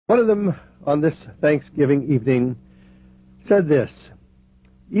One of them, on this Thanksgiving evening, said this: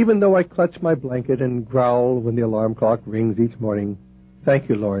 "Even though I clutch my blanket and growl when the alarm clock rings each morning, thank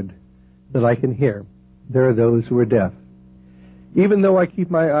you, Lord, that I can hear. There are those who are deaf. Even though I keep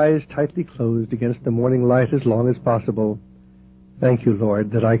my eyes tightly closed against the morning light as long as possible, thank you,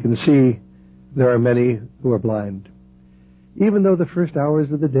 Lord, that I can see. There are many who are blind. Even though the first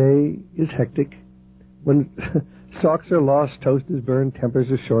hours of the day is hectic, when socks are lost, toast is burned, tempers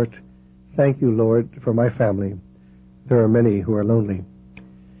are short, thank you, Lord, for my family. There are many who are lonely.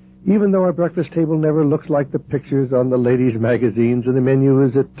 Even though our breakfast table never looks like the pictures on the ladies' magazines and the menu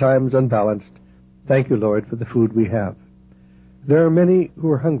is at times unbalanced, thank you, Lord, for the food we have. There are many who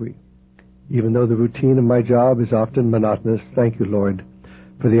are hungry. Even though the routine of my job is often monotonous, thank you, Lord,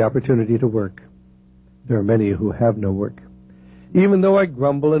 for the opportunity to work. There are many who have no work. Even though I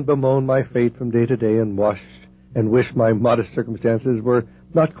grumble and bemoan my fate from day to day and wish my modest circumstances were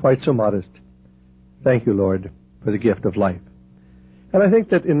not quite so modest, thank you, Lord, for the gift of life." And I think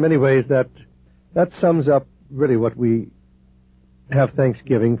that in many ways that sums up really what we have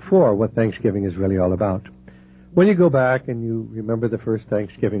Thanksgiving for, what Thanksgiving is really all about. When you go back and you remember the first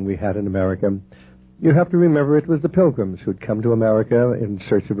Thanksgiving we had in America, you have to remember it was the Pilgrims who'd come to America in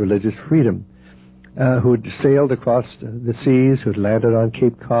search of religious freedom, who'd sailed across the seas, who'd landed on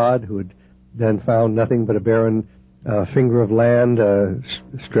Cape Cod, who'd then found nothing but a barren finger of land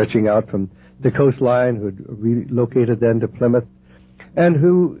stretching out from the coastline, who'd relocated then to Plymouth, and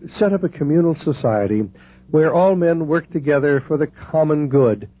who set up a communal society where all men worked together for the common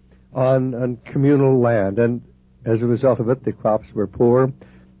good on communal land. And as a result of it, the crops were poor,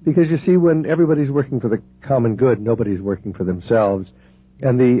 because you see, when everybody's working for the common good, nobody's working for themselves.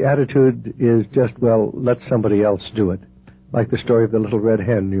 And the attitude is just, well, let somebody else do it. Like the story of the little red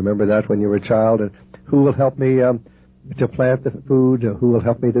hen. You remember that when you were a child? And who will help me to plant the food? Who will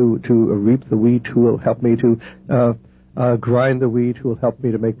help me to reap the wheat? Who will help me to grind the wheat? Who will help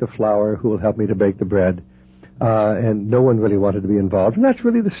me to make the flour? Who will help me to bake the bread? And no one really wanted to be involved. And that's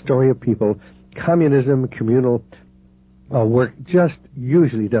really the story of people. Communism, communal work just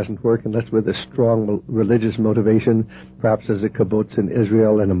usually doesn't work unless with a strong religious motivation, perhaps as a kibbutz in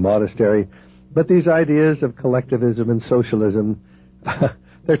Israel and a monastery. But these ideas of collectivism and socialism,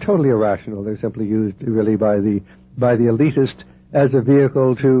 they're totally irrational. They're simply used really by the elitist as a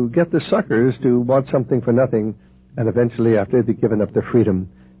vehicle to get the suckers to want something for nothing, and eventually, after they've given up their freedom,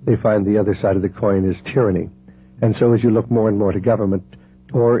 they find the other side of the coin is tyranny. And so as you look more and more to government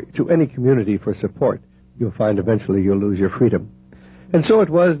or to any community for support, you'll find eventually you'll lose your freedom. And so it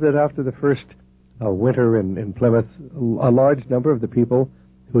was that after the first winter in Plymouth, a large number of the people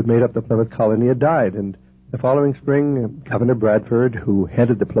who had made up the Plymouth colony had died. And the following spring, Governor Bradford, who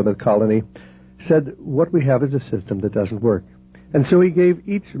headed the Plymouth colony, said, what we have is a system that doesn't work. And so he gave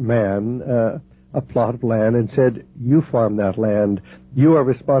each man a plot of land and said, you farm that land, you are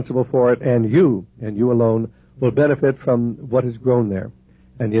responsible for it, and you alone will benefit from what is grown there.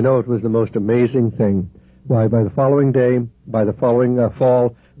 And you know, it was the most amazing thing. Why, by the following day, by the following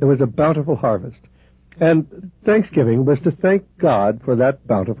fall, there was a bountiful harvest. And Thanksgiving was to thank God for that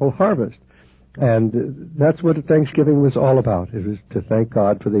bountiful harvest. And that's what Thanksgiving was all about. It was to thank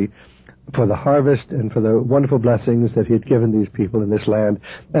God for the harvest and for the wonderful blessings that he had given these people in this land.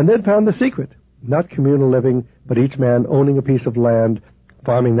 And then found the secret. Not communal living, but each man owning a piece of land,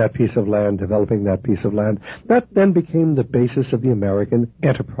 farming that piece of land, developing that piece of land. That then became the basis of the American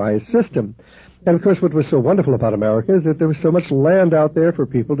enterprise system. And, of course, what was so wonderful about America is that there was so much land out there for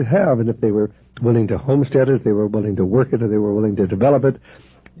people to have. And if they were willing to homestead it, if they were willing to work it, or they were willing to develop it,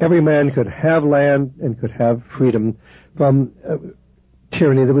 every man could have land and could have freedom from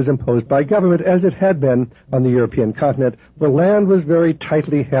tyranny that was imposed by government, as it had been on the European continent, where land was very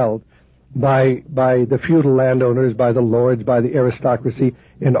tightly held by the feudal landowners, by the lords, by the aristocracy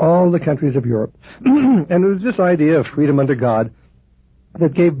in all the countries of Europe. And it was this idea of freedom under God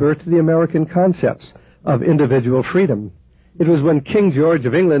that gave birth to the American concepts of individual freedom. It was when King George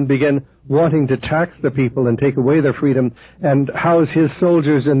of England began wanting to tax the people and take away their freedom and house his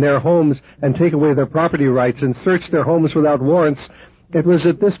soldiers in their homes and take away their property rights and search their homes without warrants. It was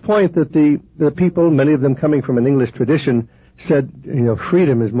at this point that the people, many of them coming from an English tradition, said,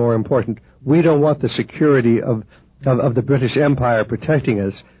 freedom is more important. We don't want the security of the British Empire protecting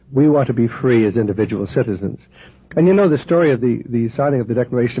us. We want to be free as individual citizens. And the story of the signing of the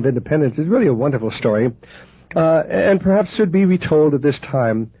Declaration of Independence is really a wonderful story, and perhaps should be retold at this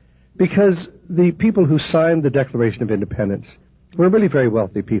time, because the people who signed the Declaration of Independence were really very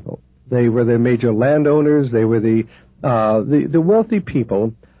wealthy people. They were the major landowners. They were the wealthy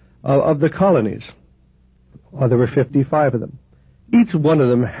people of the colonies. There were 55 of them. Each one of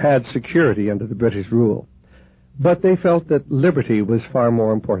them had security under the British rule. But they felt that liberty was far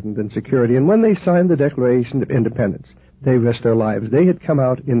more important than security. And when they signed the Declaration of Independence, they risked their lives. They had come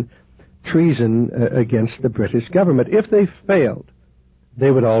out in treason against the British government. If they failed, they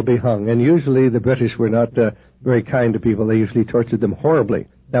would all be hung. And usually the British were not very kind to people. They usually tortured them horribly.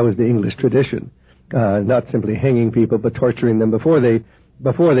 That was the English tradition. Not simply hanging people, but torturing them before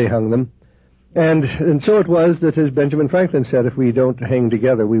they hung them. And so it was that, as Benjamin Franklin said, if we don't hang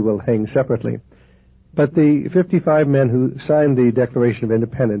together, we will hang separately. But the 55 men who signed the Declaration of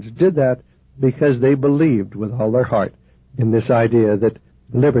Independence did that because they believed with all their heart in this idea that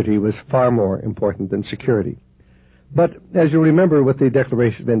liberty was far more important than security. But as you remember what the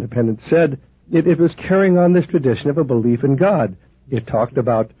Declaration of Independence said, it was carrying on this tradition of a belief in God. It talked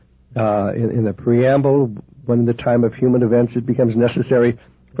about, in the preamble, when in the time of human events it becomes necessary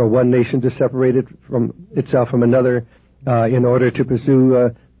for one nation to separate itself from another in order to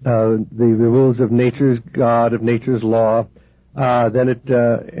pursue the rules of nature's God, of nature's law. Then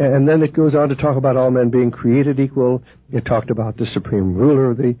it goes on to talk about all men being created equal. It talked about the supreme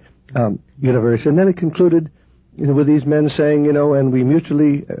ruler of the universe. And then it concluded with these men saying, and we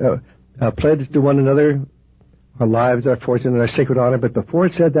mutually pledge to one another our lives, our fortune, and our sacred honor. But before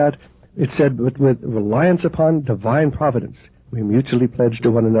it said that, it said, with reliance upon divine providence, we mutually pledge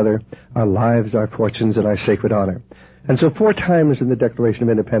to one another our lives, our fortunes, and our sacred honor. And so 4 times in the Declaration of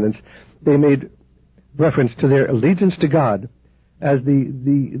Independence, they made reference to their allegiance to God as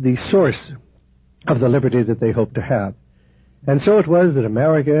the source of the liberty that they hoped to have. And so it was that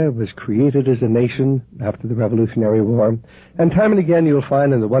America was created as a nation after the Revolutionary War. And time and again you'll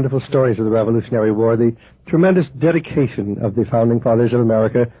find in the wonderful stories of the Revolutionary War the tremendous dedication of the Founding Fathers of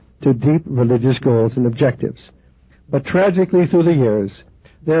America to deep religious goals and objectives. But tragically through the years,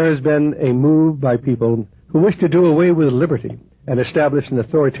 there has been a move by people who wish to do away with liberty and establish an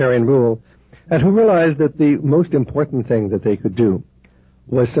authoritarian rule, and who realized that the most important thing that they could do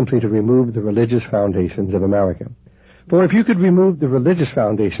was simply to remove the religious foundations of America. For if you could remove the religious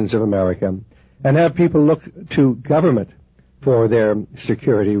foundations of America and have people look to government for their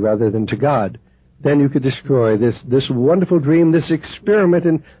security rather than to God, then you could destroy this wonderful dream, this experiment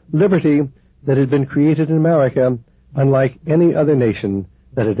in liberty that had been created in America, unlike any other nation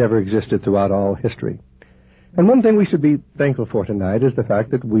that had ever existed throughout all history. And one thing we should be thankful for tonight is the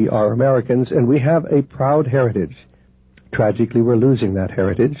fact that we are Americans and we have a proud heritage. Tragically, we're losing that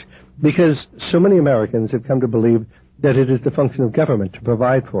heritage because so many Americans have come to believe that it is the function of government to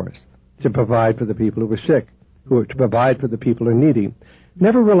provide for us, to provide for the people who are sick, to provide for the people who are needy,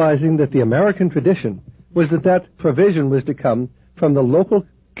 never realizing that the American tradition was that provision was to come from the local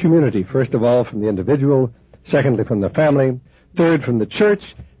community, first of all from the individual, secondly from the family, third from the church,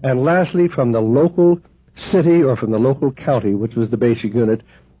 and lastly from the local city or from the local county, which was the basic unit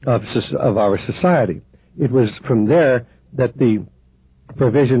of our society. It was from there that the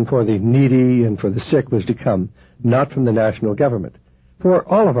provision for the needy and for the sick was to come, not from the national government. For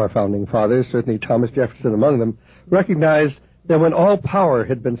all of our founding fathers, certainly Thomas Jefferson among them, recognized that when all power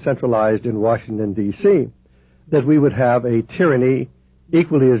had been centralized in Washington, D.C., that we would have a tyranny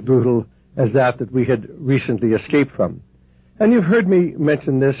equally as brutal as that we had recently escaped from. And you've heard me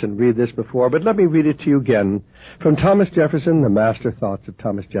mention this and read this before, but let me read it to you again from Thomas Jefferson, the Master Thoughts of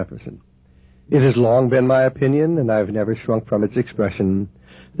Thomas Jefferson. It has long been my opinion, and I have never shrunk from its expression,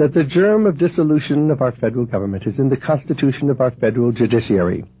 that the germ of dissolution of our federal government is in the constitution of our federal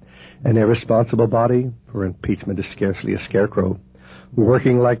judiciary, an irresponsible body, for impeachment is scarcely a scarecrow,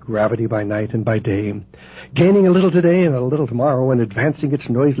 working like gravity by night and by day, gaining a little today and a little tomorrow, and advancing its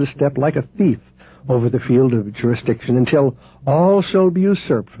noiseless step like a thief over the field of jurisdiction until all shall be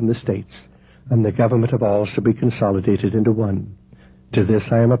usurped from the states, and the government of all shall be consolidated into one. To this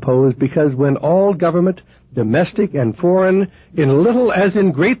I am opposed, because when all government, domestic and foreign, in little as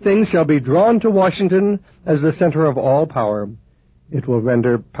in great things, shall be drawn to Washington as the center of all power, it will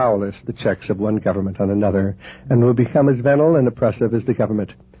render powerless the checks of one government on another, and will become as venal and oppressive as the government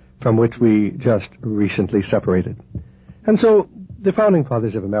from which we just recently separated. And so the Founding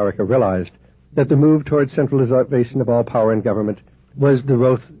Fathers of America realized that the move towards centralization of all power in government was the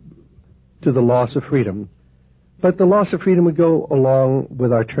road to the loss of freedom. But the loss of freedom would go along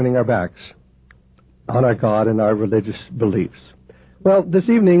with our turning our backs on our God and our religious beliefs. Well, this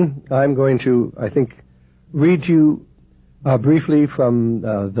evening I'm going to, read you briefly from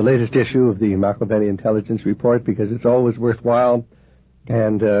the latest issue of the McIlvenney Intelligence Report, because it's always worthwhile.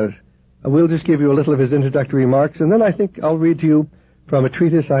 And we'll just give you a little of his introductory remarks, and then I think I'll read to you from a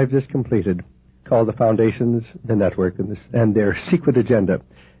treatise I've just completed called The Foundations, the Network, and Their Secret Agenda.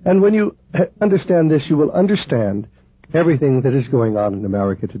 And when you understand this, you will understand everything that is going on in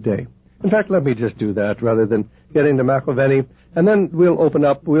America today. In fact, let me just do that rather than getting to McIlvenney, and then we'll open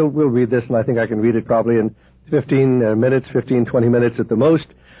up, we'll read this, and I think I can read it probably in 15 minutes, 15, 20 minutes at the most.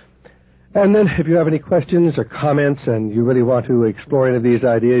 And then if you have any questions or comments and you really want to explore any of these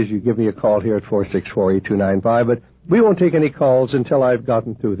ideas, you give me a call here at 464-8295, but we won't take any calls until I've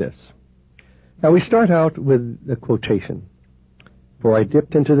gotten through this. Now, we start out with a quotation. For I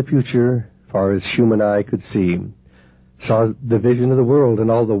dipped into the future, far as human eye could see, saw the vision of the world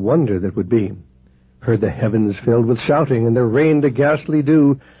and all the wonder that would be, heard the heavens filled with shouting, and there rained a ghastly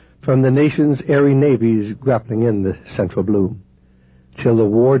dew from the nation's airy navies grappling in the central blue, till the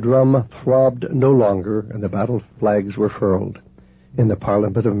war drum throbbed no longer and the battle flags were furled in the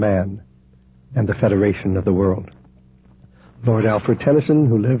Parliament of Man and the Federation of the World. Lord Alfred Tennyson,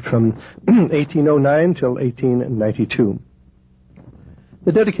 who lived from 1809 till 1892.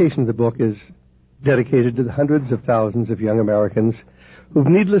 The dedication of the book is dedicated to the hundreds of thousands of young Americans who've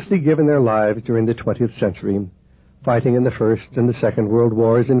needlessly given their lives during the 20th century, fighting in the First and the Second World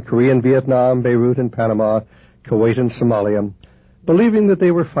Wars in Korea and Vietnam, Beirut and Panama, Kuwait and Somalia, believing that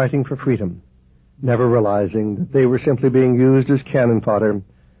they were fighting for freedom, never realizing that they were simply being used as cannon fodder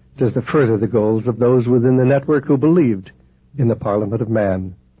to further the goals of those within the network who believed in the Parliament of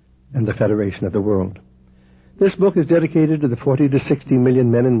Man and the Federation of the World. This book is dedicated to the 40 to 60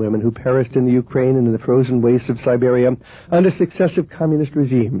 million men and women who perished in the Ukraine and in the frozen wastes of Siberia under successive communist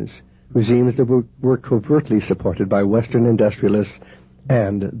regimes that were covertly supported by Western industrialists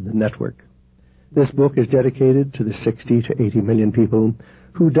and the network. This book is dedicated to the 60 to 80 million people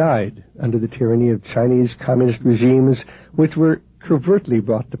who died under the tyranny of Chinese communist regimes, which were covertly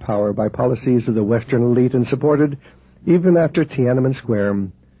brought to power by policies of the Western elite and supported, even after Tiananmen Square,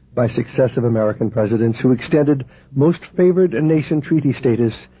 by successive American presidents who extended most favored nation treaty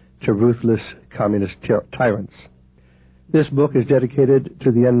status to ruthless communist tyrants. This book is dedicated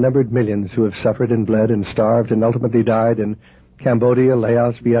to the unnumbered millions who have suffered and bled and starved and ultimately died in Cambodia,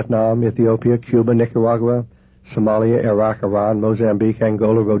 Laos, Vietnam, Ethiopia, Cuba, Nicaragua, Somalia, Iraq, Iran, Mozambique,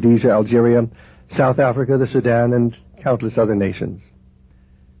 Angola, Rhodesia, Algeria, South Africa, the Sudan, and countless other nations.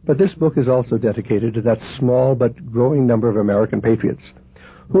 But this book is also dedicated to that small but growing number of American patriots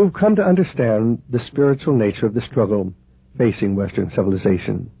who have come to understand the spiritual nature of the struggle facing Western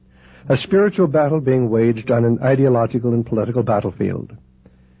civilization, a spiritual battle being waged on an ideological and political battlefield.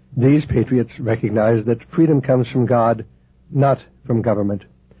 These patriots recognize that freedom comes from God, not from government,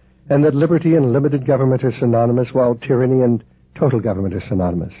 and that liberty and limited government are synonymous while tyranny and total government are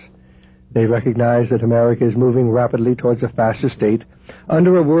synonymous. They recognize that America is moving rapidly towards a fascist state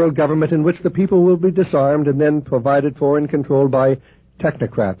under a world government in which the people will be disarmed and then provided for and controlled by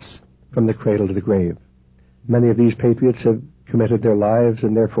technocrats from the cradle to the grave. Many of these patriots have committed their lives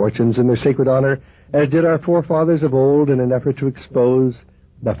and their fortunes and their sacred honor, as did our forefathers of old, in an effort to expose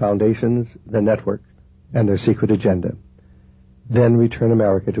the foundations, the network, and their secret agenda. Then return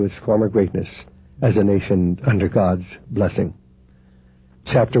America to its former greatness as a nation under God's blessing.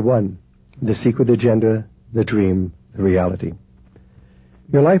 Chapter 1. The Secret Agenda, the Dream, the Reality.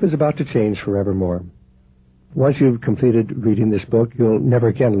 Your life is about to change forevermore. Once you've completed reading this book, you'll never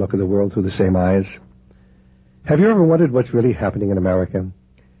again look at the world through the same eyes. Have you ever wondered what's really happening in America?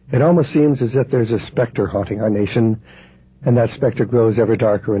 It almost seems as if there's a specter haunting our nation, and that specter grows ever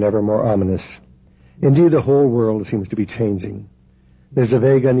darker and ever more ominous. Indeed, the whole world seems to be changing. There's a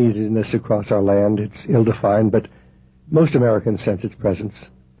vague uneasiness across our land. It's ill-defined, but most Americans sense its presence.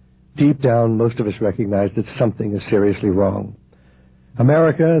 Deep down, most of us recognize that something is seriously wrong.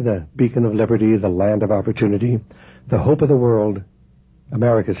 America, the beacon of liberty, the land of opportunity, the hope of the world,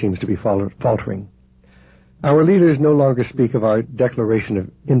 America seems to be faltering. Our leaders no longer speak of our Declaration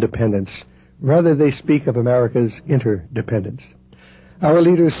of Independence. Rather, they speak of America's interdependence. Our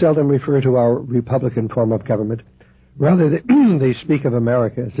leaders seldom refer to our Republican form of government. Rather, they speak of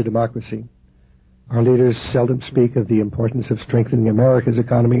America as a democracy. Our leaders seldom speak of the importance of strengthening America's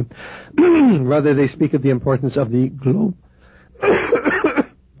economy. Rather, they speak of the importance of the global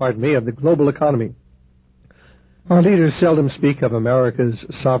economy. Our leaders seldom speak of America's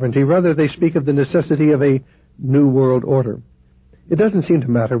sovereignty. Rather, they speak of the necessity of a new world order. It doesn't seem to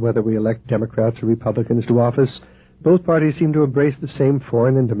matter whether we elect Democrats or Republicans to office. Both parties seem to embrace the same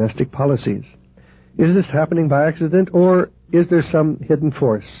foreign and domestic policies. Is this happening by accident, or is there some hidden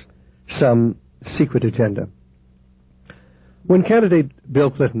force, some secret agenda? When candidate Bill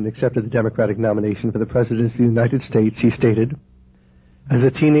Clinton accepted the Democratic nomination for the presidency of the United States, he stated, "As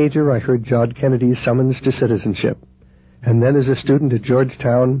a teenager, I heard John Kennedy's summons to citizenship, and then as a student at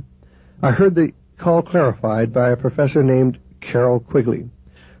Georgetown, I heard the call clarified by a professor named Carroll Quigley,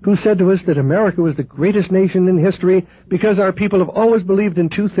 who said to us that America was the greatest nation in history because our people have always believed in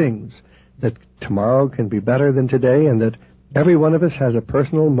two things: that tomorrow can be better than today, and that every one of us has a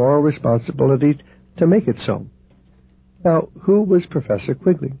personal moral responsibility to make it so. Now, who was Professor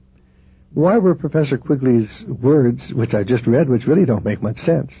Quigley? Why were Professor Quigley's words, which I just read, which really don't make much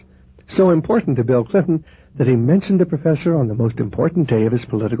sense, so important to Bill Clinton that he mentioned the professor on the most important day of his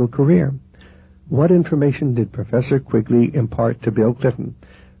political career? What information did Professor Quigley impart to Bill Clinton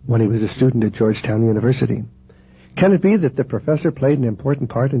when he was a student at Georgetown University? Can it be that the professor played an important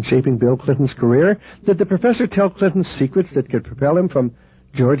part in shaping Bill Clinton's career? Did the professor tell Clinton secrets that could propel him from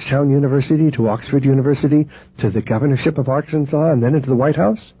Georgetown University to Oxford University to the governorship of Arkansas and then into the White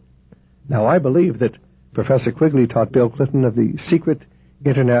House? Now, I believe that Professor Quigley taught Bill Clinton of the secret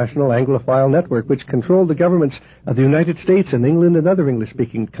international Anglophile network which controlled the governments of the United States and England and other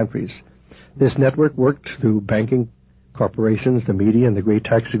English-speaking countries. This network worked through banking corporations, the media, and the great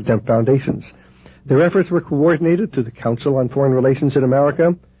tax-exempt foundations. Their efforts were coordinated through the Council on Foreign Relations in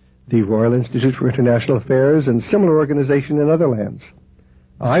America, the Royal Institute for International Affairs, and similar organizations in other lands.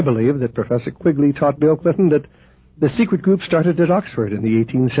 I believe that Professor Quigley taught Bill Clinton that the secret group started at Oxford in the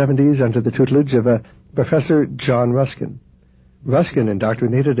 1870s under the tutelage of Professor John Ruskin. Ruskin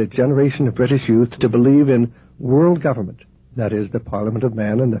indoctrinated a generation of British youth to believe in world government, that is, the Parliament of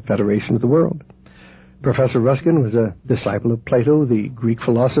Man and the Federation of the World. Professor Ruskin was a disciple of Plato, the Greek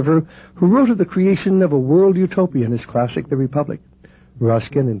philosopher, who wrote of the creation of a world utopia in his classic, The Republic.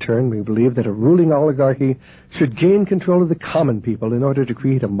 Ruskin, in turn, believed that a ruling oligarchy should gain control of the common people in order to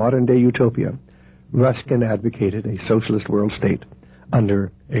create a modern-day utopia. Ruskin advocated a socialist world state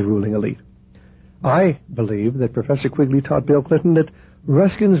under a ruling elite. I believe that Professor Quigley taught Bill Clinton that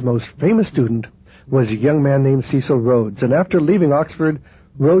Ruskin's most famous student was a young man named Cecil Rhodes, and after leaving Oxford,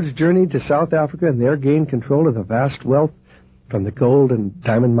 Rhodes journeyed to South Africa and there gained control of the vast wealth from the gold and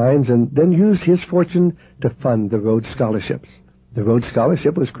diamond mines, and then used his fortune to fund the Rhodes Scholarships. The Rhodes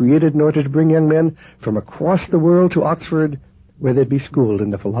Scholarship was created in order to bring young men from across the world to Oxford, where they'd be schooled in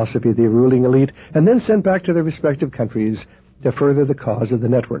the philosophy of the ruling elite, and then sent back to their respective countries to further the cause of the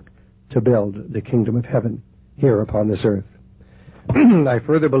network, to build the kingdom of heaven here upon this earth. I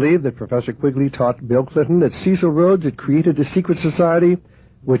further believe that Professor Quigley taught Bill Clinton that Cecil Rhodes had created a secret society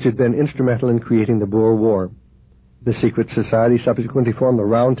which had been instrumental in creating the Boer War. The secret society subsequently formed the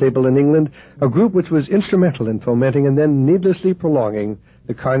Round Table in England, a group which was instrumental in fomenting and then needlessly prolonging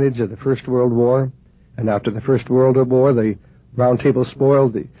the carnage of the First World War. And after the First World War, the Round Table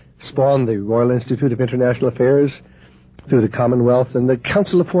spawned the Royal Institute of International Affairs through the Commonwealth and the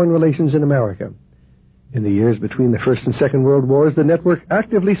Council of Foreign Relations in America. In the years between the First and Second World Wars, the network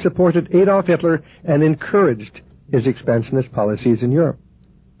actively supported Adolf Hitler and encouraged his expansionist policies in Europe.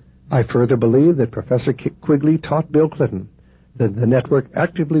 I further believe that Professor Quigley taught Bill Clinton that the network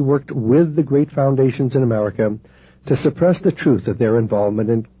actively worked with the great foundations in America to suppress the truth of their involvement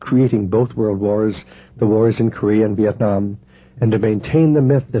in creating both world wars, the wars in Korea and Vietnam, and to maintain the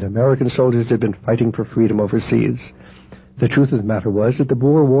myth that American soldiers had been fighting for freedom overseas. The truth of the matter was that the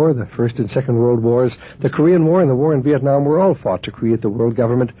Boer War, the First and Second World Wars, the Korean War, and the war in Vietnam were all fought to create the world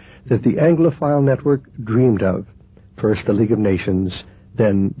government that the Anglophile network dreamed of. First the League of Nations,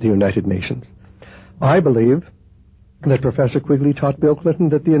 then the United Nations. I believe that Professor Quigley taught Bill Clinton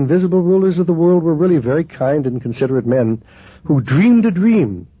that the invisible rulers of the world were really very kind and considerate men who dreamed a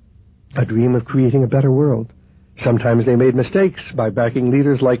dream of creating a better world. Sometimes they made mistakes by backing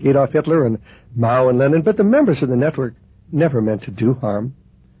leaders like Adolf Hitler and Mao and Lenin, but the members of the network never meant to do harm.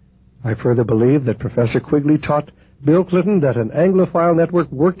 I further believe that Professor Quigley taught Bill Clinton that an Anglophile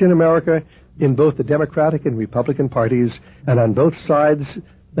network worked in America in both the Democratic and Republican parties and on both sides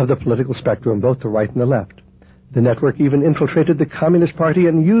of the political spectrum, both the right and the left. The network even infiltrated the Communist Party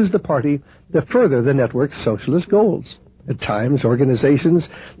and used the party to further the network's socialist goals. At times, organizations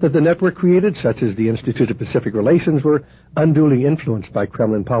that the network created, such as the Institute of Pacific Relations, were unduly influenced by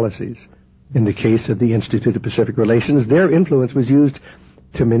Kremlin policies. In the case of the Institute of Pacific Relations, their influence was used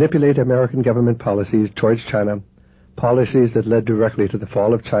to manipulate American government policies towards China, policies that led directly to the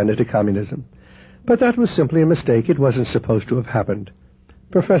fall of China to communism. But that was simply a mistake. It wasn't supposed to have happened.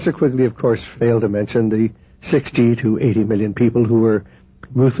 Professor Quigley, of course, failed to mention the 60 to 80 million people who were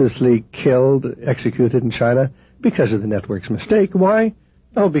ruthlessly killed, executed in China because of the network's mistake. Why?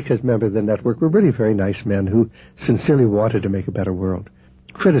 Oh, because members of the network were really very nice men who sincerely wanted to make a better world.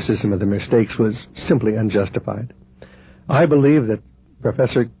 Criticism of the mistakes was simply unjustified. I believe that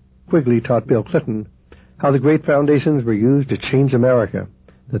Professor Quigley taught Bill Clinton how the great foundations were used to change America,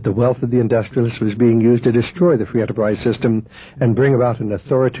 that the wealth of the industrialists was being used to destroy the free enterprise system and bring about an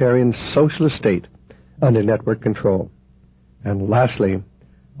authoritarian socialist state under network control. And lastly,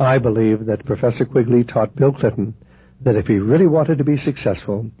 I believe that Professor Quigley taught Bill Clinton that if he really wanted to be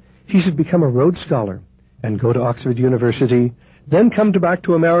successful, he should become a Rhodes Scholar and go to Oxford University, then come back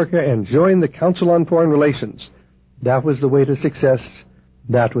to America and join the Council on Foreign Relations. That was the way to success.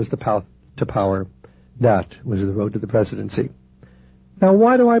 That was the path to power. That was the road to the presidency. Now,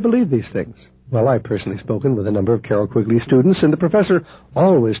 why do I believe these things? Well, I've personally spoken with a number of Carroll Quigley students, and the professor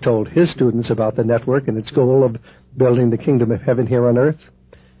always told his students about the network and its goal of building the kingdom of heaven here on earth.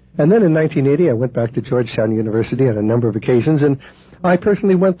 And then in 1980, I went back to Georgetown University on a number of occasions, and I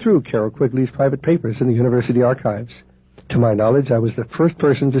personally went through Carroll Quigley's private papers in the university archives. To my knowledge, I was the first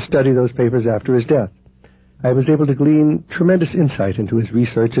person to study those papers after his death. I was able to glean tremendous insight into his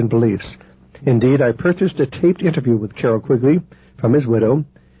research and beliefs. Indeed, I purchased a taped interview with Carroll Quigley from his widow,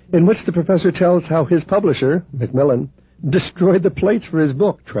 in which the professor tells how his publisher, Macmillan, destroyed the plates for his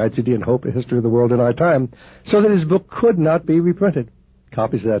book, Tragedy and Hope, A History of the World in Our Time, so that his book could not be reprinted.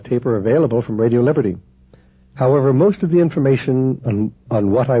 Copies of that tape are available from Radio Liberty. However, most of the information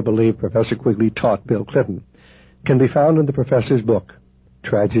on what I believe Professor Quigley taught Bill Clinton can be found in the professor's book,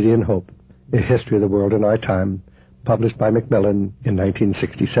 Tragedy and Hope, A History of the World in Our Time, published by Macmillan in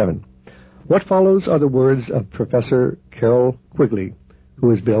 1967. What follows are the words of Professor Carroll Quigley,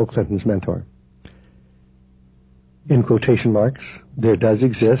 who is Bill Clinton's mentor. In quotation marks, there does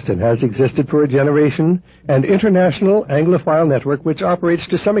exist and has existed for a generation an international Anglophile network which operates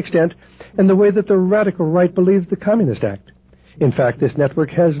to some extent in the way that the radical right believes the Communist Act. In fact, this network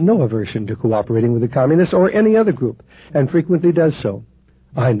has no aversion to cooperating with the Communists or any other group, and frequently does so.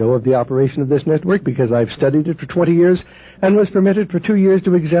 I know of the operation of this network because I've studied it for 20 years and was permitted for 2 years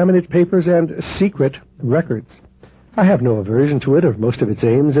to examine its papers and secret records. I have no aversion to it or most of its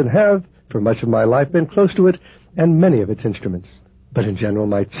aims, and have, for much of my life, been close to it and many of its instruments. But in general,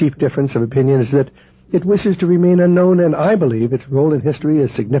 my chief difference of opinion is that it wishes to remain unknown, and I believe its role in history is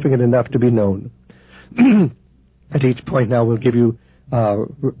significant enough to be known. At each point now we'll give you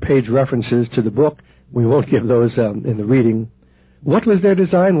page references to the book. We won't give those in the reading. What was their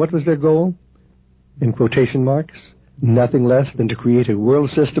design? What was their goal? In quotation marks, nothing less than to create a world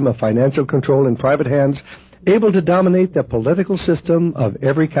system of financial control in private hands, able to dominate the political system of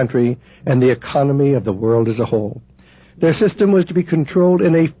every country and the economy of the world as a whole. Their system was to be controlled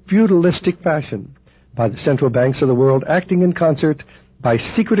in a feudalistic fashion by the central banks of the world, acting in concert by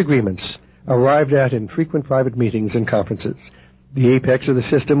secret agreements arrived at in frequent private meetings and conferences. The apex of the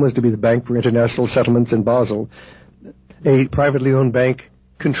system was to be the Bank for International Settlements in Basel, a privately owned bank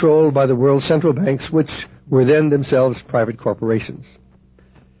controlled by the world's central banks, which were then themselves private corporations.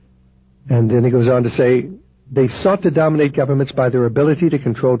 And then he goes on to say, they sought to dominate governments by their ability to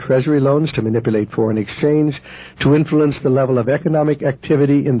control treasury loans, to manipulate foreign exchange, to influence the level of economic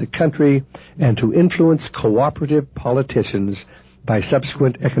activity in the country, and to influence cooperative politicians by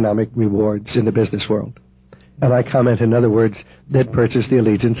subsequent economic rewards in the business world. And I comment, in other words, they'd purchase the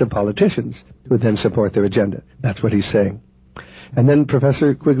allegiance of politicians who would then support their agenda. That's what he's saying. And then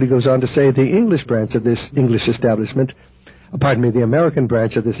Professor Quigley goes on to say the English branch of this English establishment, the American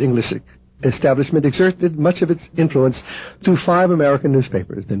branch of this English establishment exerted much of its influence through 5 American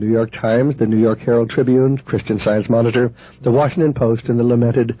newspapers, the New York Times, the New York Herald Tribune, Christian Science Monitor, the Washington Post, and the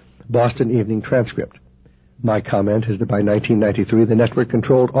lamented Boston Evening Transcript. My comment is that by 1993, the network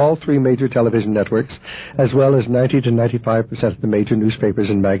controlled all 3 major television networks, as well as 90 to 95% of the major newspapers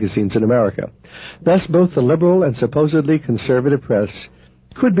and magazines in America. Thus, both the liberal and supposedly conservative press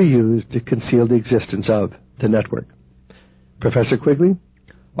could be used to conceal the existence of the network. Professor Quigley,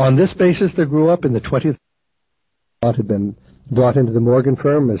 on this basis, there grew up in the 20th had been brought into the Morgan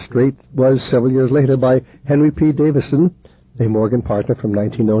firm, as Strait was several years later by Henry P. Davison, a Morgan partner from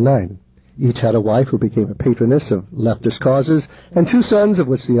 1909. Each had a wife who became a patroness of leftist causes, and 2 sons, of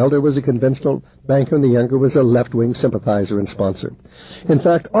which the elder was a conventional banker and the younger was a left-wing sympathizer and sponsor. In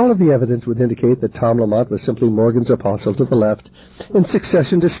fact, all of the evidence would indicate that Tom Lamont was simply Morgan's apostle to the left in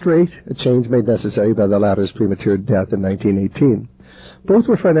succession to Strait, a change made necessary by the latter's premature death in 1918. Both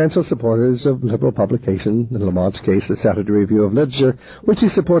were financial supporters of liberal publication, in Lamont's case, the Saturday Review of Literature, which he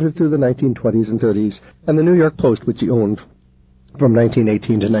supported through the 1920s and 30s, and the New York Post, which he owned from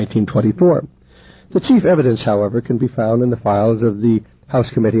 1918 to 1924. The chief evidence, however, can be found in the files of the House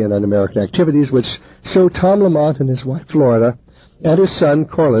Committee on Un-American Activities, which show Tom Lamont and his wife Florida and his son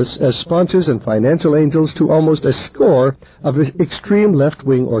Corliss as sponsors and financial angels to almost a score of extreme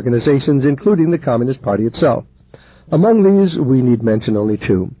left-wing organizations, including the Communist Party itself. Among these, we need mention only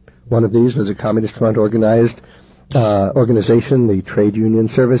 2. One of these was a Communist Front organization, the Trade Union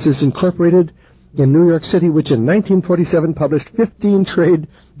Services Incorporated in New York City, which in 1947 published 15 trade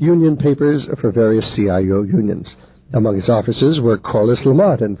union papers for various CIO unions. Among his officers were Corliss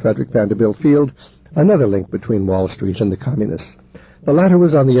Lamont and Frederick Vanderbilt Field, another link between Wall Street and the communists. The latter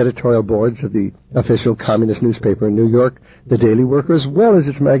was on the editorial boards of the official communist newspaper in New York, the Daily Worker, as well as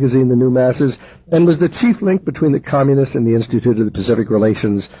its magazine, The New Masses, and was the chief link between the communists and the Institute of the Pacific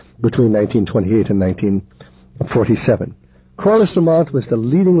Relations between 1928 and 1947. Corliss Lamont was the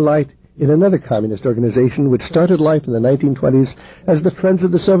leading light in another communist organization which started life in the 1920s as the Friends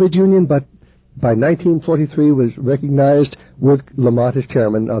of the Soviet Union, but by 1943 was recognized with Lamont as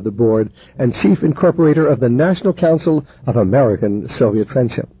chairman of the board and chief incorporator of the National Council of American-Soviet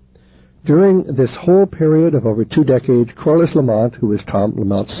Friendship. During this whole period of over 2 decades, Corliss Lamont, who was Tom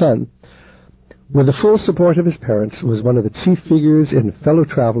Lamont's son, with the full support of his parents, was one of the chief figures in fellow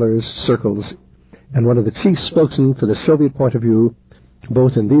travelers' circles and one of the chief spokesmen for the Soviet point of view,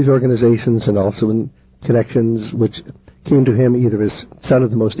 both in these organizations and also in connections which came to him either as son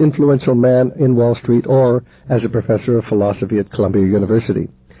of the most influential man in Wall Street or as a professor of philosophy at Columbia University.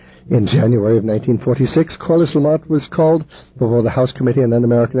 In January of 1946, Corliss Lamont was called before the House Committee on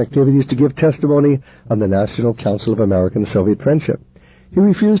Un-American Activities to give testimony on the National Council of American-Soviet Friendship. He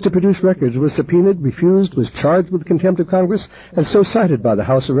refused to produce records, was subpoenaed, refused, was charged with contempt of Congress, and so cited by the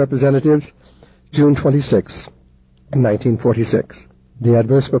House of Representatives June 26, 1946. The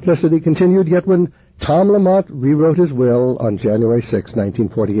adverse publicity continued, yet when Tom Lamont rewrote his will on January 6,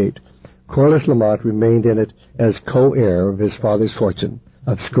 1948, Corliss Lamont remained in it as co-heir of his father's fortune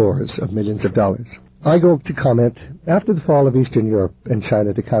of scores of millions of dollars. I go to comment, after the fall of Eastern Europe and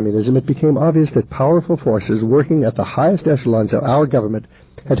China to communism, it became obvious that powerful forces working at the highest echelons of our government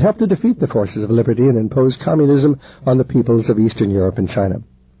had helped to defeat the forces of liberty and impose communism on the peoples of Eastern Europe and China.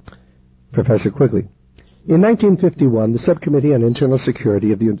 Professor Quigley. In 1951, the Subcommittee on Internal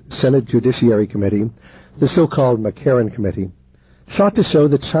Security of the Senate Judiciary Committee, the so-called McCarran Committee, sought to show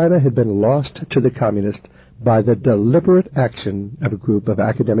that China had been lost to the communists by the deliberate action of a group of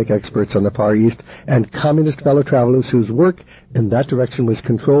academic experts on the Far East and communist fellow travelers whose work in that direction was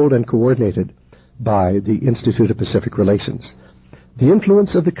controlled and coordinated by the Institute of Pacific Relations. The influence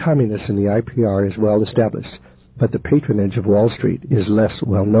of the communists in the IPR is well established, but the patronage of Wall Street is less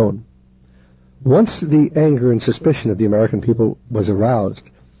well known. Once the anger and suspicion of the American people was aroused,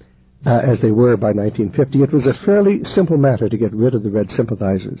 as they were by 1950, it was a fairly simple matter to get rid of the Red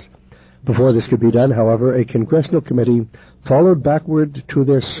sympathizers. Before this could be done, however, a congressional committee followed backward to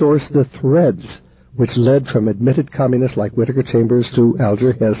their source the threads which led from admitted communists like Whittaker Chambers to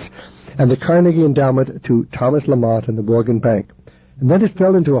Alger Hiss and the Carnegie Endowment to Thomas Lamont and the Morgan Bank. And then it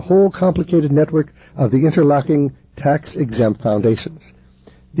fell into a whole complicated network of the interlocking tax-exempt foundations.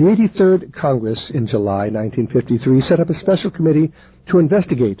 The 83rd Congress in July 1953 set up a special committee to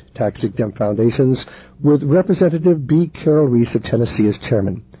investigate tax-exempt foundations with Representative B. Carroll Reese of Tennessee as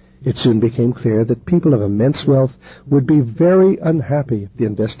chairman. It soon became clear that people of immense wealth would be very unhappy if the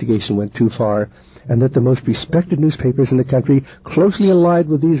investigation went too far, and that the most respected newspapers in the country, closely allied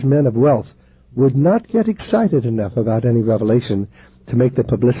with these men of wealth, would not get excited enough about any revelation to make the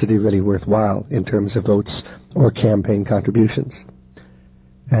publicity really worthwhile in terms of votes or campaign contributions.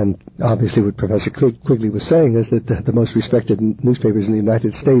 And obviously what Professor Quigley was saying is that the most respected newspapers in the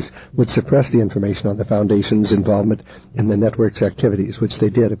United States would suppress the information on the Foundation's involvement in the network's activities, which they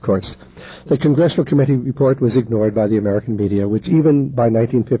did, of course. The Congressional Committee report was ignored by the American media, which even by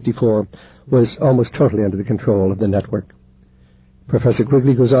 1954 was almost totally under the control of the network. Professor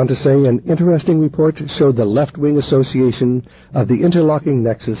Quigley goes on to say, an interesting report showed the left-wing association of the interlocking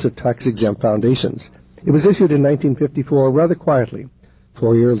nexus of tax-exempt foundations. It was issued in 1954 rather quietly.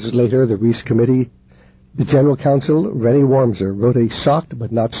 4 years later, the Reese Committee, the General Counsel, Rennie Wormser, wrote a shocked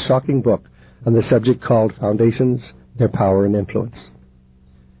but not shocking book on the subject called Foundations, Their Power and Influence.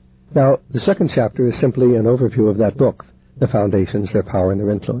 Now, the second chapter is simply an overview of that book, The Foundations, Their Power and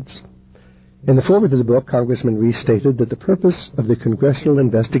Their Influence. In the foreword of the book, Congressman Reese stated that the purpose of the congressional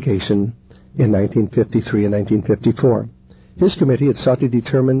investigation in 1953 and 1954, his committee had sought to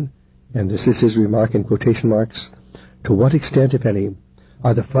determine, and this is his remark in quotation marks, to what extent, if any,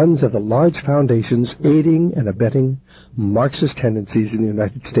 are the funds of the large foundations aiding and abetting Marxist tendencies in the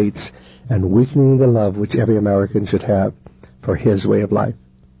United States and weakening the love which every American should have for his way of life.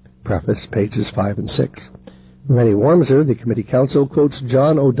 Preface, pages 5 and 6. Rennie Wormser, the committee counsel, quotes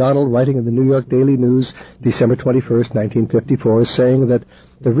John O'Donnell writing in the New York Daily News, December 21, 1954, saying that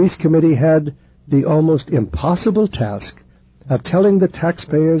the Reese Committee had the almost impossible task of telling the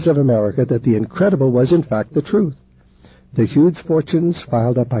taxpayers of America that the incredible was in fact the truth. The huge fortunes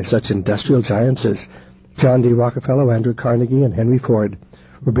piled up by such industrial giants as John D. Rockefeller, Andrew Carnegie, and Henry Ford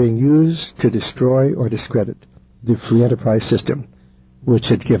were being used to destroy or discredit the free enterprise system which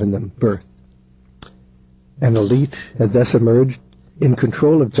had given them birth. An elite had thus emerged in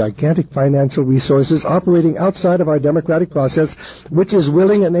control of gigantic financial resources operating outside of our democratic process, which is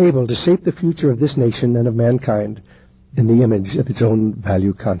willing and able to shape the future of this nation and of mankind in the image of its own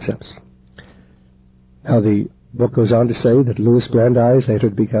value concepts. Now, the book goes on to say that Louis Brandeis, later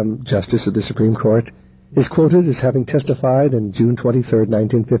to become Justice of the Supreme Court, is quoted as having testified on June 23,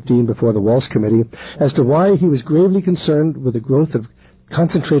 1915, before the Walsh Committee as to why he was gravely concerned with the growth of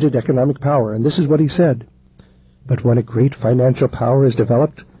concentrated economic power. And this is what he said: "But when a great financial power is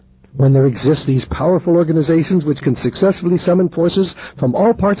developed, when there exist these powerful organizations which can successfully summon forces from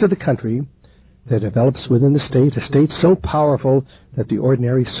all parts of the country, there develops within the state a state so powerful that the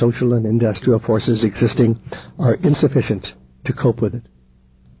ordinary social and industrial forces existing are insufficient to cope with it."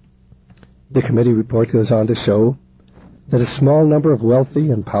 The committee report goes on to show that a small number of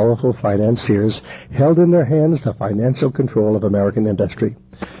wealthy and powerful financiers held in their hands the financial control of American industry.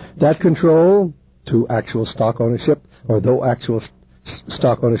 That control, through actual stock ownership, or though actual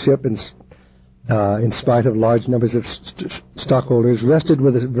stock ownership, in spite of large numbers of stockholders, rested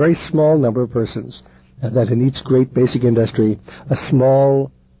with a very small number of persons, and that in each great basic industry, a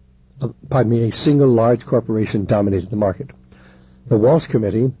single large corporation dominated the market. The Walsh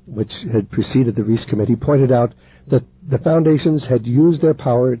Committee, which had preceded the Reese Committee, pointed out that the foundations had used their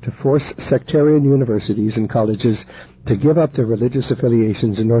power to force sectarian universities and colleges to give up their religious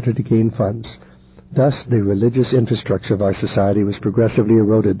affiliations in order to gain funds. Thus, the religious infrastructure of our society was progressively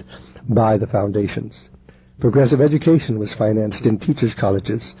eroded by the foundations. Progressive education was financed in teachers'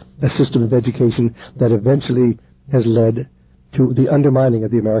 colleges, a system of education that eventually has led to the undermining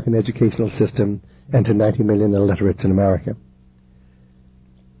of the American educational system and to 90 million illiterates in America.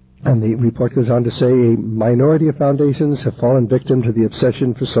 And the report goes on to say a minority of foundations have fallen victim to the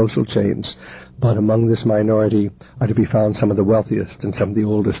obsession for social change, but among this minority are to be found some of the wealthiest and some of the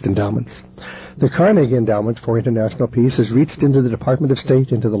oldest endowments. The Carnegie Endowment for International Peace has reached into the Department of State,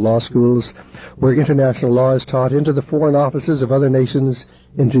 into the law schools, where international law is taught, into the foreign offices of other nations,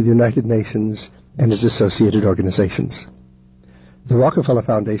 into the United Nations and its associated organizations. The Rockefeller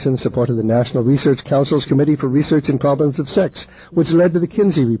Foundation supported the National Research Council's Committee for Research in Problems of Sex, which led to the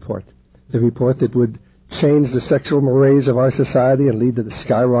Kinsey Report, the report that would change the sexual mores of our society and lead to the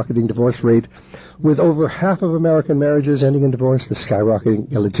skyrocketing divorce rate, with over half of American marriages ending in divorce, the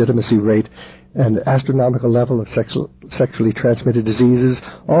skyrocketing illegitimacy rate, and astronomical level of sexually transmitted diseases,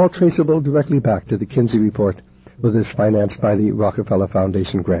 all traceable directly back to the Kinsey Report, which is financed by the Rockefeller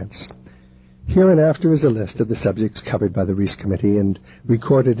Foundation grants. Hereinafter is a list of the subjects covered by the Reese Committee and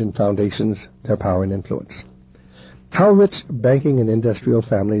recorded in foundations, their power and influence. How rich banking and industrial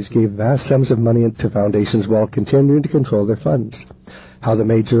families gave vast sums of money to foundations while continuing to control their funds. How the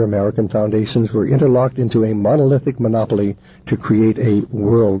major American foundations were interlocked into a monolithic monopoly to create a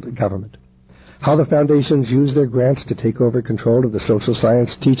world government. How the foundations used their grants to take over control of the social science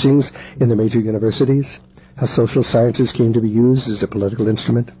teachings in the major universities. How social sciences came to be used as a political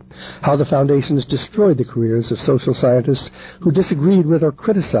instrument. How the foundations destroyed the careers of social scientists who disagreed with or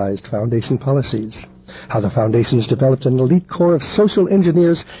criticized foundation policies. How the foundations developed an elite corps of social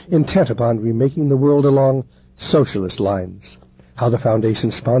engineers intent upon remaking the world along socialist lines. How the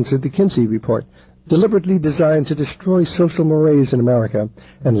foundation sponsored the Kinsey Report, deliberately designed to destroy social mores in America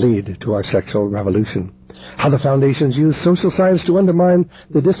and lead to our sexual revolution. How the foundations used social science to undermine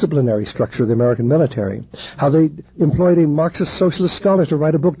the disciplinary structure of the American military. How they employed a Marxist socialist scholar to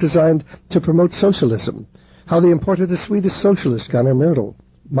write a book designed to promote socialism. How they imported a Swedish socialist, Gunnar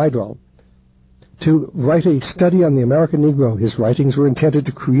Myrdal, to write a study on the American Negro. His writings were intended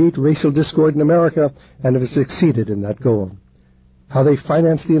to create racial discord in America and have succeeded in that goal. How they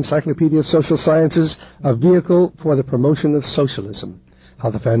financed the Encyclopedia of Social Sciences, a vehicle for the promotion of socialism. How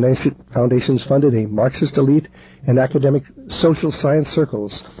the foundations funded a Marxist elite and academic social science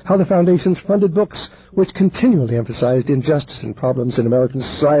circles. How the foundations funded books which continually emphasized injustice and problems in American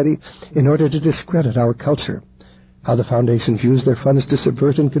society in order to discredit our culture. How the foundations used their funds to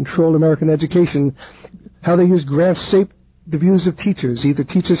subvert and control American education. How they used grants shaped the views of teachers. Either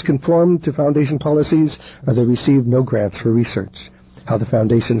teachers conformed to foundation policies or they received no grants for research. How the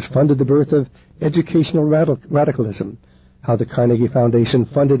foundations funded the birth of educational radicalism. How the Carnegie Foundation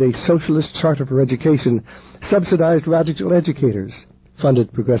funded a socialist charter for education, subsidized radical educators,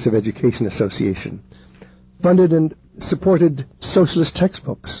 funded Progressive Education Association, funded and supported socialist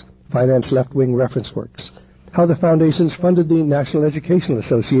textbooks, financed left-wing reference works. How the foundations funded the National Educational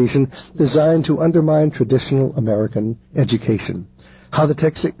Association, designed to undermine traditional American education. How the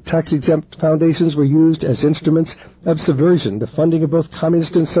tax-exempt foundations were used as instruments of subversion, the funding of both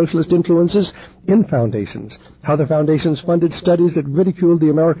communist and socialist influences, in foundations, how the foundations funded studies that ridiculed the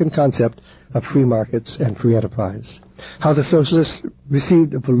American concept of free markets and free enterprise, how the socialists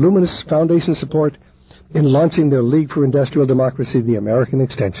received voluminous foundation support in launching their League for Industrial Democracy, the American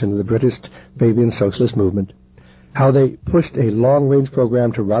extension of the British Fabian socialist movement, how they pushed a long-range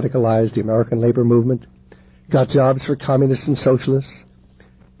program to radicalize the American labor movement, got jobs for communists and socialists,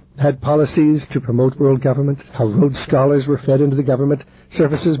 had policies to promote world government, how Rhodes Scholars were fed into the government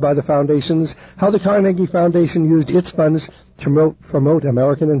services by the foundations, how the Carnegie Foundation used its funds to promote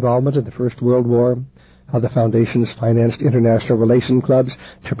American involvement in the First World War, how the foundations financed international relation clubs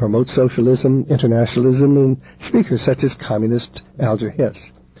to promote socialism, internationalism, and speakers such as communist Alger Hiss,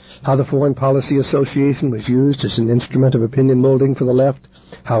 how the Foreign Policy Association was used as an instrument of opinion molding for the left,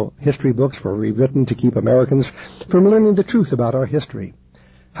 how history books were rewritten to keep Americans from learning the truth about our history,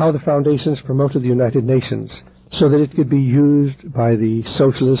 how the foundations promoted the United Nations so that it could be used by the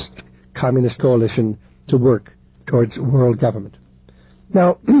socialist communist coalition to work towards world government.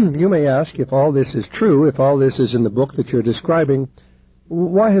 Now, you may ask, if all this is true, if all this is in the book that you're describing,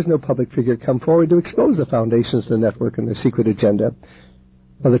 why has no public figure come forward to expose the foundations, the network, and the secret agenda?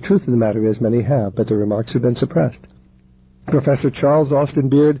 Well, the truth of the matter is many have, but the remarks have been suppressed. Professor Charles Austin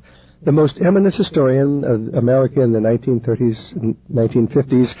Beard, the most eminent historian of America in the 1930s and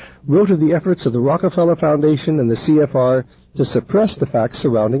 1950s, wrote of the efforts of the Rockefeller Foundation and the CFR to suppress the facts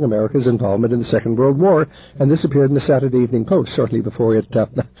surrounding America's involvement in the Second World War, and this appeared in the Saturday Evening Post shortly before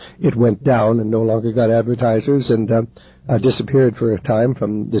it went down and no longer got advertisers and disappeared for a time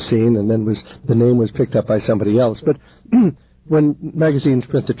from the scene, and then the name was picked up by somebody else. But when magazines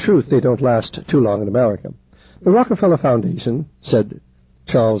print the truth, they don't last too long in America. The Rockefeller Foundation, said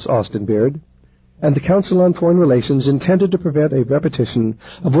Charles Austin Beard, and the Council on Foreign Relations intended to prevent a repetition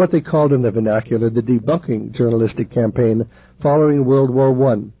of what they called in the vernacular the debunking journalistic campaign following World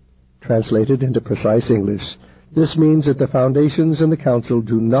War I. Translated into precise English, this means that the foundations and the Council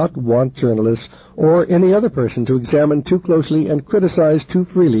do not want journalists or any other person to examine too closely and criticize too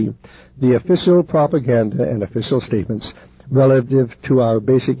freely the official propaganda and official statements relative to our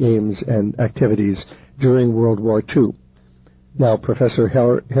basic aims and activities during World War II. Now, Professor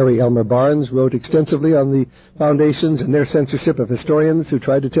Harry Elmer Barnes wrote extensively on the foundations and their censorship of historians who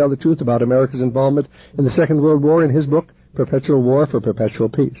tried to tell the truth about America's involvement in the Second World War in his book, Perpetual War for Perpetual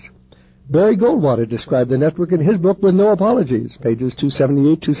Peace. Barry Goldwater described the network in his book with no apologies, pages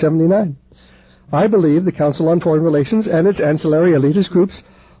 278-279. I believe the Council on Foreign Relations and its ancillary elitist groups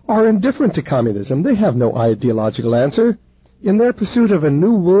are indifferent to communism. They have no ideological answer. In their pursuit of a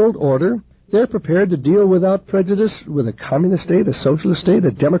new world order, they're prepared to deal without prejudice with a communist state, a socialist state,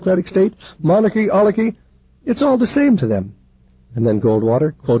 a democratic state, monarchy, oligarchy. It's all the same to them. And then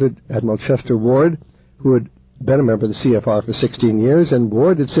Goldwater quoted Admiral Chester Ward, who had been a member of the CFR for 16 years, and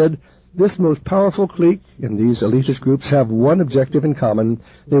Ward had said, this most powerful clique in these elitist groups have one objective in common.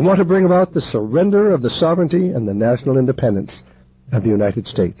 They want to bring about the surrender of the sovereignty and the national independence of the United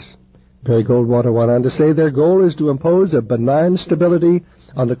States. Barry Goldwater went on to say their goal is to impose a benign stability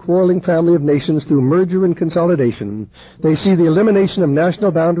on the quarreling family of nations through merger and consolidation. They see the elimination of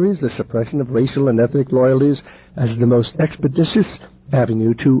national boundaries, the suppression of racial and ethnic loyalties, as the most expeditious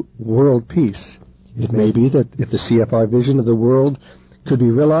avenue to world peace. It may be that if the CFR vision of the world could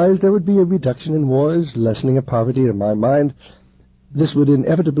be realized, there would be a reduction in wars, lessening of poverty. In my mind, this would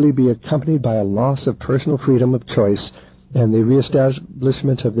inevitably be accompanied by a loss of personal freedom of choice and the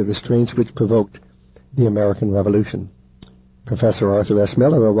reestablishment of the restraints which provoked the American Revolution. Professor Arthur S.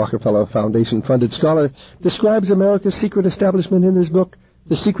 Miller, a Rockefeller Foundation-funded scholar, describes America's secret establishment in his book,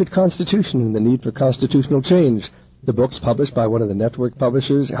 The Secret Constitution and the Need for Constitutional Change. The book's published by one of the network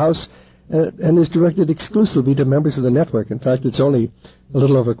publishers' house and is directed exclusively to members of the network. In fact, it's only a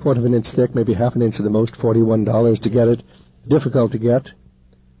little over a quarter of an inch thick, maybe half an inch at the most, $41 to get it. Difficult to get.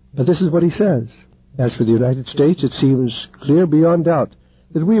 But this is what he says. As for the United States, it seems clear beyond doubt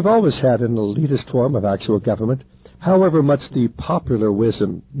that we have always had an elitist form of actual government, however much the popular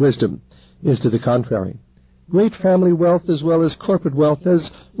wisdom is to the contrary. Great family wealth as well as corporate wealth has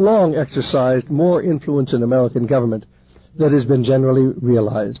long exercised more influence in American government than has been generally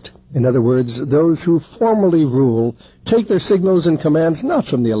realized. In other words, those who formally rule take their signals and commands not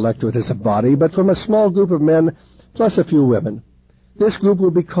from the electorate as a body, but from a small group of men plus a few women. This group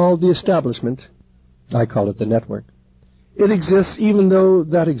will be called the establishment. I call it the network. It exists even though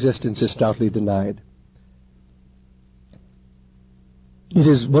that existence is stoutly denied. It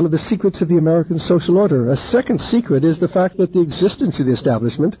is one of the secrets of the American social order. A second secret is the fact that the existence of the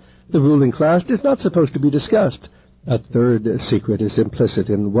establishment, the ruling class, is not supposed to be discussed. A third secret is implicit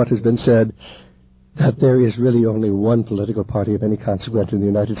in what has been said. that there is really only one political party of any consequence in the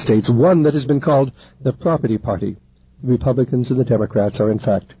United States, one that has been called the Property Party. The Republicans and the Democrats are, in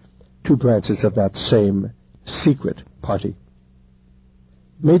fact, two branches of that same secret party.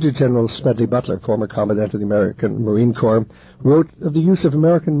 Major General Smedley Butler, former Commandant of the American Marine Corps, wrote of the use of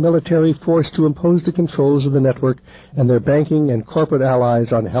American military force to impose the controls of the network and their banking and corporate allies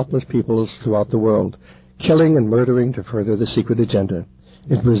on helpless peoples throughout the world, killing and murdering to further the secret agenda.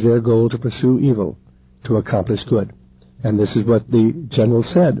 It was their goal to pursue evil, to accomplish good. And this is what the general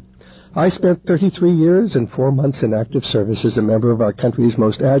said. I spent 33 years and 4 months in active service as a member of our country's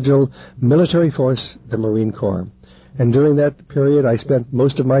most agile military force, the Marine Corps. And during that period, I spent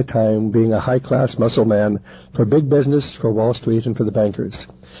most of my time being a high-class muscle man for big business, for Wall Street, and for the bankers.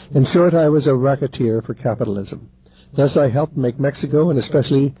 In short, I was a racketeer for capitalism. Thus, I helped make Mexico, and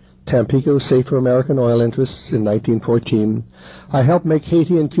especially Tampico, safe for American oil interests in 1914. I helped make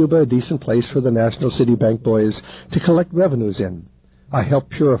Haiti and Cuba a decent place for the National City Bank boys to collect revenues in. I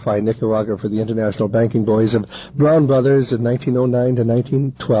helped purify Nicaragua for the international banking boys of Brown Brothers in 1909 to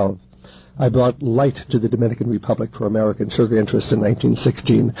 1912. I brought light to the Dominican Republic for American sugar interests in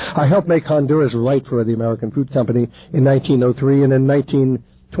 1916. I helped make Honduras right for the American Fruit Company in 1903, and in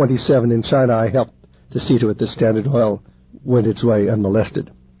 1927 in China I helped to see to it that Standard Oil went its way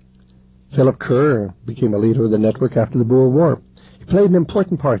unmolested. Philip Kerr became a leader of the network after the Boer War. He played an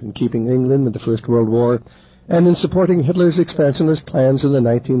important part in keeping England in the First World War and in supporting Hitler's expansionist plans in the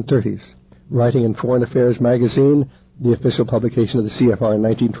 1930s. Writing in Foreign Affairs magazine, the official publication of the CFR in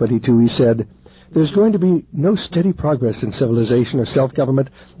 1922, he said, "There's going to be no steady progress in civilization or self-government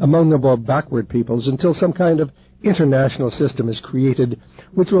among the more backward peoples until some kind of international system is created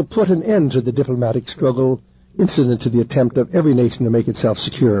which will put an end to the diplomatic struggle incident to the attempt of every nation to make itself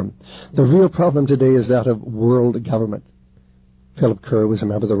secure. The real problem today is that of world government." Philip Kerr was a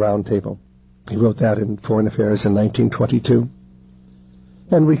member of the Round Table. He wrote that in Foreign Affairs in 1922.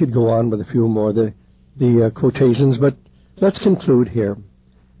 And we could go on with a few more the quotations, but let's conclude here.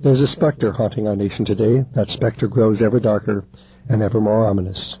 There's a specter haunting our nation today. That specter grows ever darker and ever more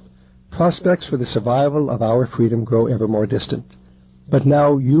ominous. Prospects for the survival of our freedom grow ever more distant. But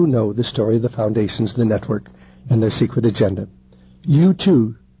now you know the story of the foundations of the network and their secret agenda. You,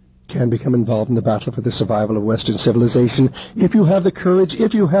 too, can become involved in the battle for the survival of Western civilization if you have the courage,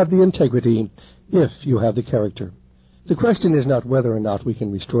 if you have the integrity, if you have the character. The question is not whether or not we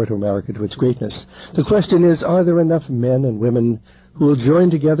can restore to America to its greatness. The question is, are there enough men and women who will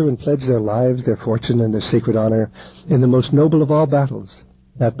join together and pledge their lives, their fortune, and their sacred honor in the most noble of all battles,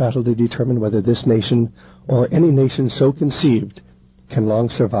 that battle to determine whether this nation or any nation so conceived can long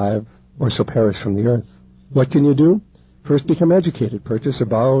survive or so perish from the earth? What can you do? First, become educated. Purchase or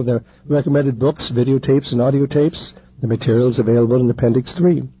borrow the recommended books, videotapes, and audio tapes, the materials available in Appendix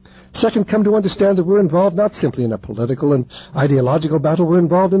 3. Second, come to understand that we're involved not simply in a political and ideological battle, we're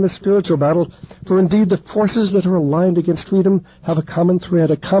involved in a spiritual battle, for indeed the forces that are aligned against freedom have a common thread,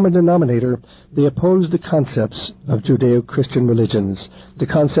 a common denominator. They oppose the concepts of Judeo-Christian religions, the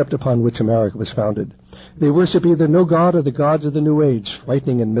concept upon which America was founded. They worship either no God or the gods of the New Age,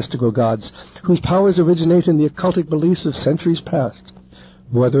 frightening and mystical gods, whose powers originate in the occultic beliefs of centuries past.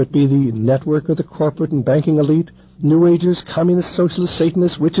 Whether it be the network or the corporate and banking elite, New Agers, communists, socialists,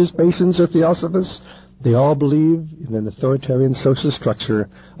 Satanists, witches, Masons, or Theosophists, they all believe in an authoritarian social structure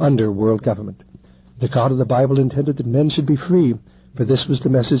under world government. The God of the Bible intended that men should be free, for this was the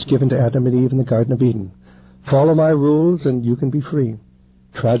message given to Adam and Eve in the Garden of Eden. Follow my rules and you can be free.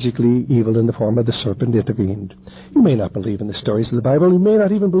 Tragically, evil in the form of the serpent intervened. You may not believe in the stories of the Bible. You may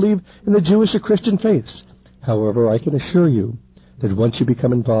not even believe in the Jewish or Christian faiths. However, I can assure you that once you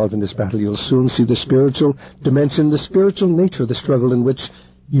become involved in this battle, you'll soon see the spiritual dimension, the spiritual nature of the struggle in which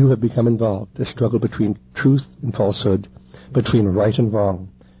you have become involved, the struggle between truth and falsehood, between right and wrong,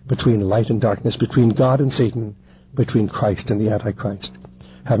 between light and darkness, between God and Satan, between Christ and the Antichrist.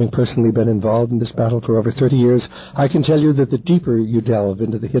 Having personally been involved in this battle for over 30 years, I can tell you that the deeper you delve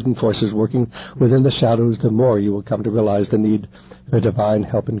into the hidden forces working within the shadows, the more you will come to realize the need for divine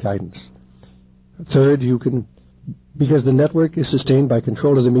help and guidance. Third, because the network is sustained by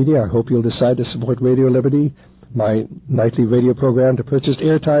control of the media, I hope you'll decide to support Radio Liberty, my nightly radio program, to purchase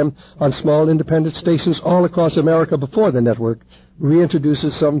airtime on small independent stations all across America before the network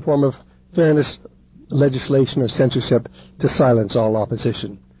reintroduces some form of fairness legislation or censorship to silence all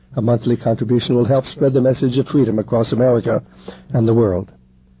opposition. A monthly contribution will help spread the message of freedom across America and the world.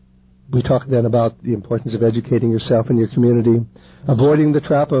 We talk then about the importance of educating yourself and your community, avoiding the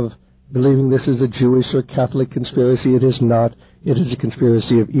trap of believing this is a Jewish or Catholic conspiracy. It is not. It is a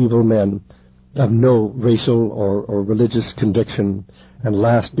conspiracy of evil men of no racial or religious conviction, and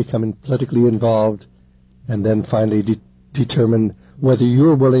last becoming politically involved, and then finally determine whether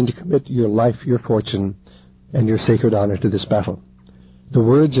you're willing to commit your life, your fortune, and your sacred honor to this battle. The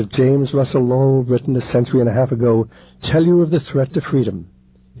words of James Russell Lowell, written a century and a half ago, tell you of the threat to freedom.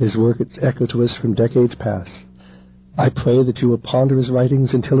 His work has echoed to us from decades past. I pray that you will ponder his writings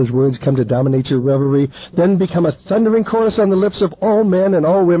until his words come to dominate your reverie, then become a thundering chorus on the lips of all men and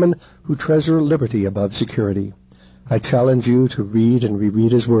all women who treasure liberty above security. I challenge you to read and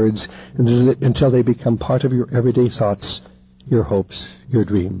reread his words until they become part of your everyday thoughts, your hopes, your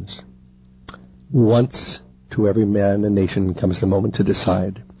dreams. Once to every man and nation comes the moment to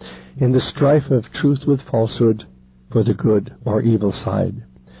decide, in the strife of truth with falsehood, for the good or evil side.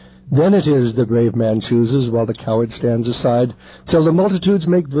 Then it is the brave man chooses, while the coward stands aside, till the multitudes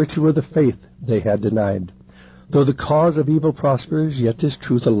make virtue of the faith they had denied. Though the cause of evil prospers, yet 'tis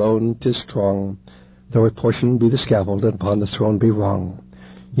truth alone, 'tis strong. Though a portion be the scaffold, and upon the throne be wrong,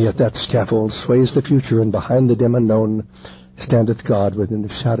 yet that scaffold sways the future, and behind the dim unknown standeth God within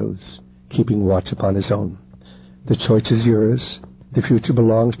the shadows, keeping watch upon his own. The choice is yours. The future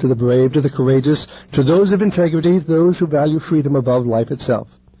belongs to the brave, to the courageous, to those of integrity, those who value freedom above life itself.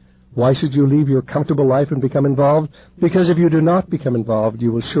 Why should you leave your comfortable life and become involved? Because if you do not become involved,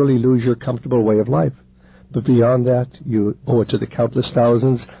 you will surely lose your comfortable way of life. But beyond that, you owe it to the countless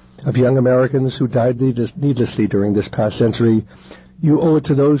thousands of young Americans who died needlessly during this past century. You owe it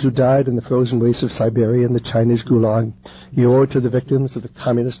to those who died in the frozen wastes of Siberia and the Chinese Gulag. You owe it to the victims of the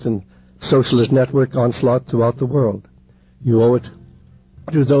communist and socialist network onslaught throughout the world. You owe it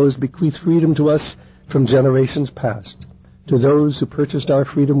to those who bequeathed freedom to us from generations past, to those who purchased our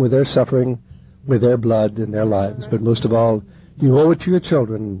freedom with their suffering, with their blood and their lives. But most of all, you owe it to your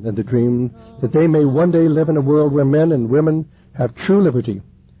children and the dream that they may one day live in a world where men and women have true liberty,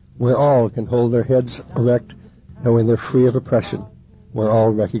 where all can hold their heads erect knowing they're free of oppression, where all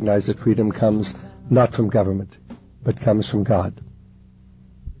recognize that freedom comes not from government, but comes from God.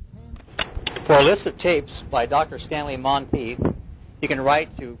 For a list of tapes by Dr. Stanley Montieth, you can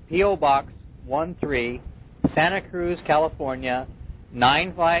write to P.O. Box 13, Santa Cruz, California,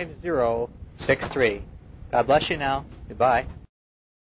 95063. God bless you now. Goodbye.